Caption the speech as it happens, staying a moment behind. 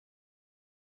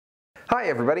Hi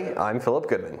everybody, I'm Philip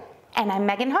Goodman. And I'm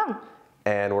Megan Hong.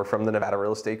 And we're from the Nevada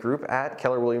Real Estate Group at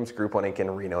Keller Williams Group 1 Inc. in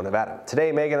Reno, Nevada.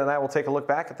 Today, Megan and I will take a look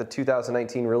back at the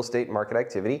 2019 real estate market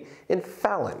activity in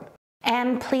Fallon.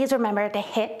 And please remember to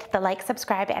hit the like,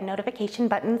 subscribe, and notification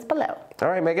buttons below. All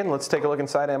right, Megan, let's take a look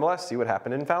inside MLS, see what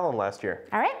happened in Fallon last year.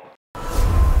 All right.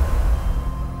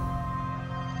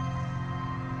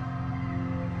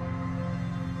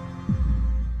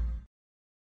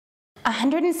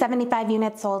 $175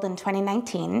 units sold in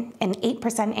 2019, an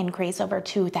 8% increase over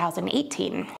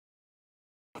 2018.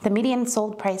 The median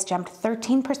sold price jumped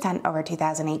 13% over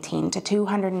 2018 to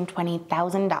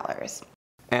 $220,000.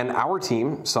 And our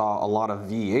team saw a lot of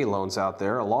VA loans out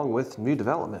there along with new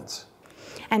developments.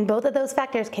 And both of those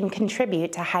factors can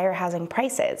contribute to higher housing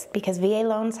prices because VA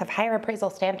loans have higher appraisal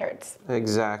standards.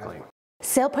 Exactly.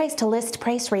 Sale price to list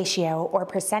price ratio, or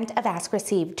percent of ask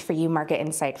received for you Market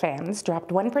Insight fans,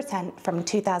 dropped 1% from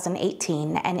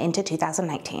 2018 and into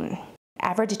 2019.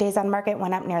 Average days on market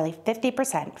went up nearly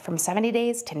 50% from 70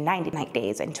 days to 99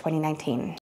 days in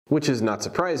 2019. Which is not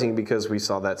surprising because we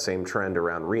saw that same trend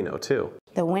around Reno too.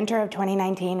 The winter of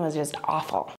 2019 was just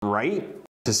awful. Right?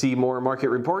 To see more market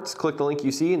reports, click the link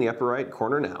you see in the upper right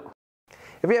corner now.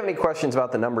 If you have any questions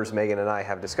about the numbers Megan and I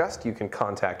have discussed, you can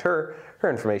contact her.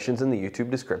 Her information's in the YouTube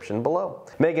description below.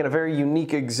 Megan, a very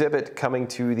unique exhibit coming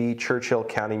to the Churchill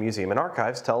County Museum and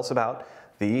Archives. Tell us about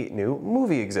the new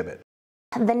movie exhibit.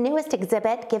 The newest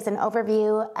exhibit gives an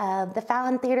overview of the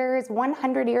Fallon Theater's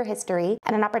 100-year history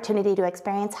and an opportunity to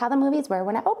experience how the movies were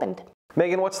when it opened.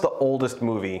 Megan, what's the oldest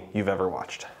movie you've ever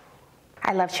watched?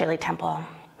 I love Shirley Temple.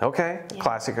 Okay,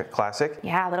 yeah. Classic.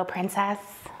 Yeah, Little Princess.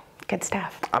 Good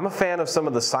stuff. I'm a fan of some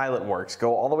of the silent works.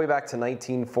 Go all the way back to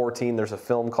 1914. There's a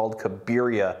film called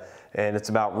Cabiria, and it's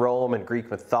about Rome and Greek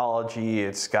mythology.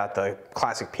 It's got the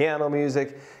classic piano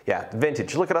music. Yeah,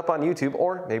 vintage. Look it up on YouTube,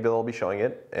 or maybe they'll be showing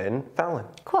it in Fallon.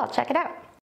 Cool, check it out.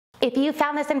 If you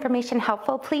found this information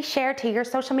helpful, please share to your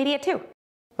social media too.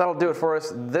 That'll do it for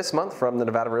us this month from the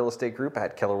Nevada Real Estate Group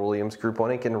at Keller Williams Group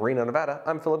 1 Inc. in Reno, Nevada.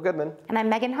 I'm Philip Goodman. And I'm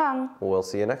Megan Hong. We'll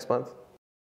see you next month.